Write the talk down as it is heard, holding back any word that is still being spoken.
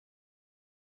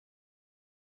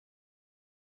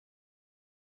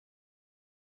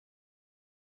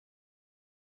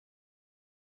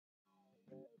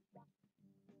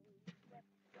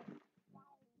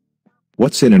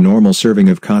What's in a normal serving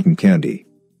of cotton candy?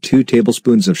 2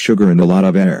 tablespoons of sugar and a lot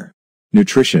of air.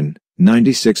 Nutrition,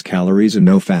 96 calories and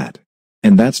no fat.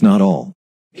 And that's not all.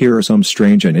 Here are some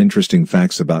strange and interesting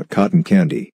facts about cotton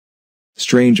candy.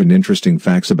 Strange and interesting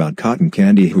facts about cotton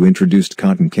candy. Who introduced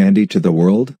cotton candy to the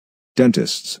world?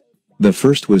 Dentists. The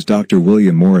first was Dr.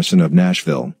 William Morrison of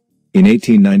Nashville. In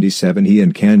 1897 he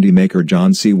and candy maker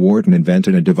John C. Wharton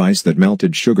invented a device that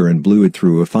melted sugar and blew it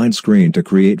through a fine screen to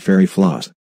create fairy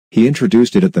floss. He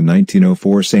introduced it at the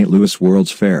 1904 St. Louis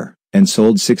World's Fair, and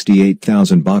sold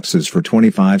 68,000 boxes for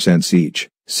 25 cents each,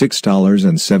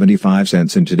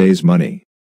 $6.75 in today's money.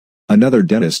 Another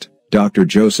dentist, Dr.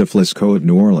 Joseph Liscoe of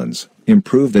New Orleans,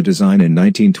 improved the design in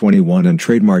 1921 and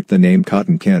trademarked the name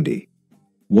cotton candy.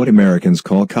 What Americans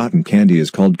call cotton candy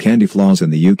is called candy floss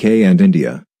in the UK and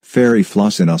India, fairy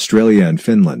floss in Australia and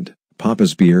Finland,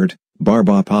 Papa's beard,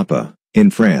 barba papa, in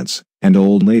France, and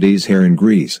old lady's hair in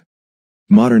Greece.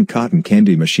 Modern cotton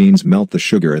candy machines melt the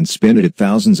sugar and spin it at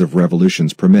thousands of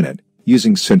revolutions per minute,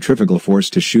 using centrifugal force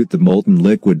to shoot the molten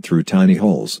liquid through tiny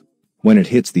holes. When it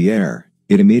hits the air,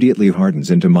 it immediately hardens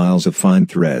into miles of fine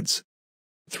threads.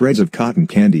 Threads of cotton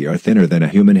candy are thinner than a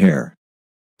human hair.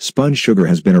 Spun sugar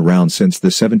has been around since the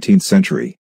 17th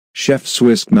century. Chefs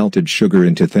whisk melted sugar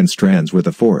into thin strands with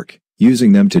a fork,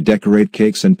 using them to decorate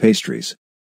cakes and pastries.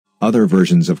 Other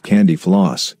versions of candy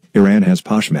floss. Iran has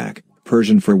pashmak,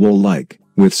 Persian for wool-like,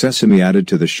 with sesame added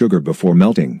to the sugar before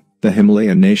melting. The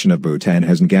Himalayan nation of Bhutan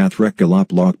has Ngath Galop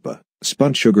Lokpa,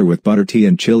 spun sugar with butter tea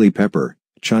and chili pepper.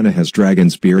 China has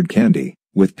dragon's beard candy,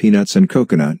 with peanuts and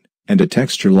coconut, and a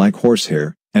texture like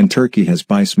horsehair, and Turkey has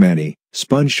Baismani,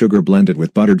 spun sugar blended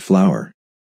with buttered flour.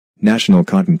 National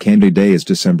Cotton Candy Day is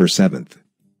December 7th.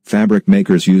 Fabric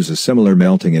makers use a similar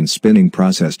melting and spinning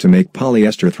process to make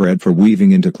polyester thread for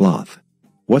weaving into cloth.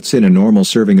 What's in a normal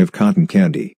serving of cotton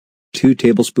candy? 2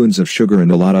 tablespoons of sugar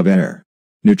and a lot of air.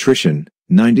 Nutrition,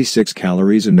 96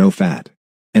 calories and no fat.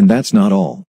 And that's not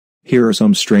all. Here are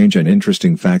some strange and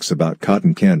interesting facts about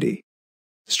cotton candy.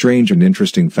 Strange and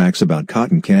interesting facts about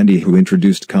cotton candy. Who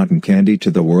introduced cotton candy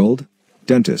to the world?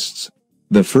 Dentists.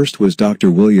 The first was Dr.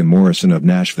 William Morrison of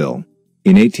Nashville.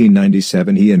 In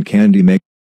 1897 he and candy maker